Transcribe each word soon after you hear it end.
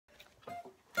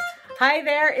Hi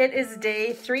there, it is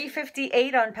day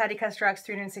 358 on Patti Kusturok's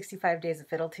 365 Days of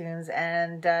Fiddle Tunes,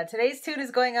 and today's tune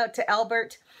is going out to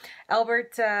Albert.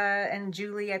 Albert and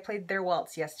Julie, I played their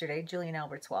waltz yesterday, Julie and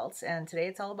Albert's waltz, and today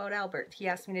it's all about Albert. He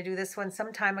asked me to do this one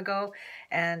some time ago,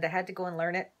 and I had to go and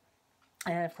learn it.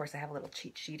 And of course I have a little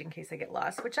cheat sheet in case I get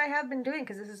lost, which I have been doing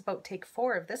because this is about take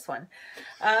 4 of this one.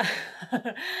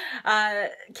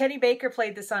 Kenny Baker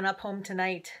played this on Up Home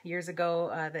Tonight years ago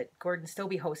that Gordon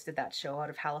Stobie hosted that show out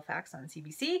of Halifax on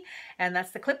CBC. And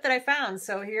that's the clip that I found.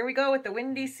 So here we go with the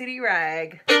Windy City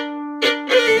Rag.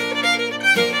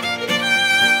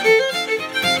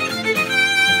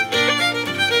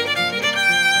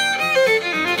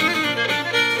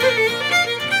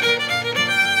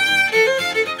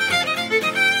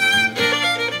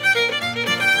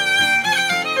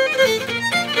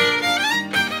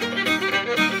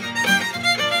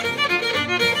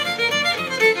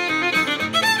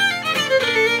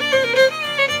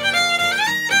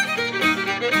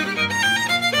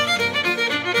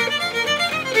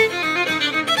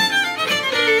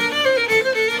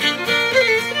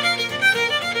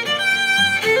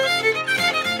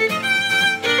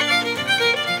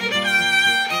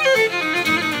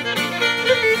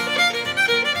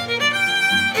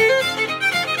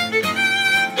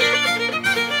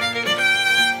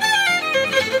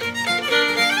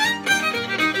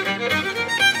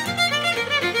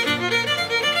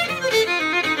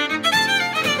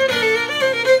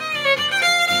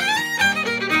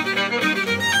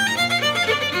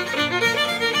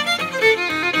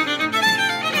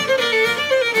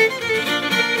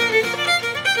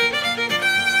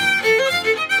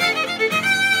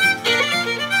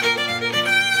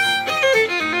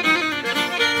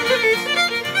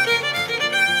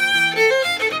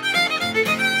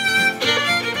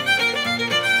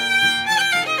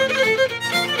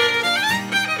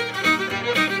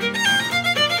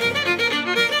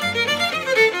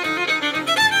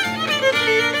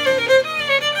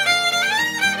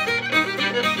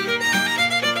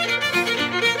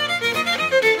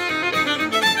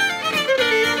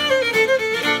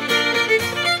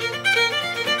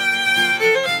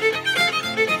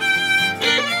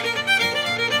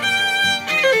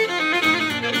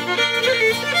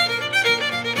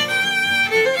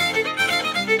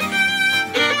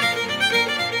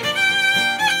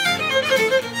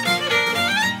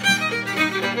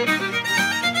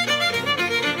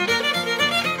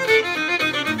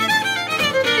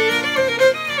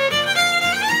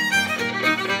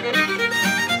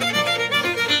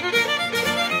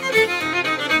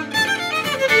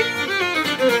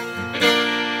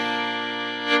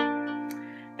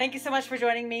 Thank you so much for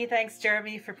joining me. Thanks,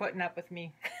 Jeremy, for putting up with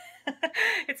me.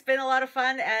 It's been a lot of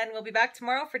fun, and we'll be back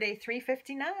tomorrow for day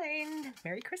 359.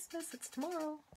 Merry Christmas. It's tomorrow.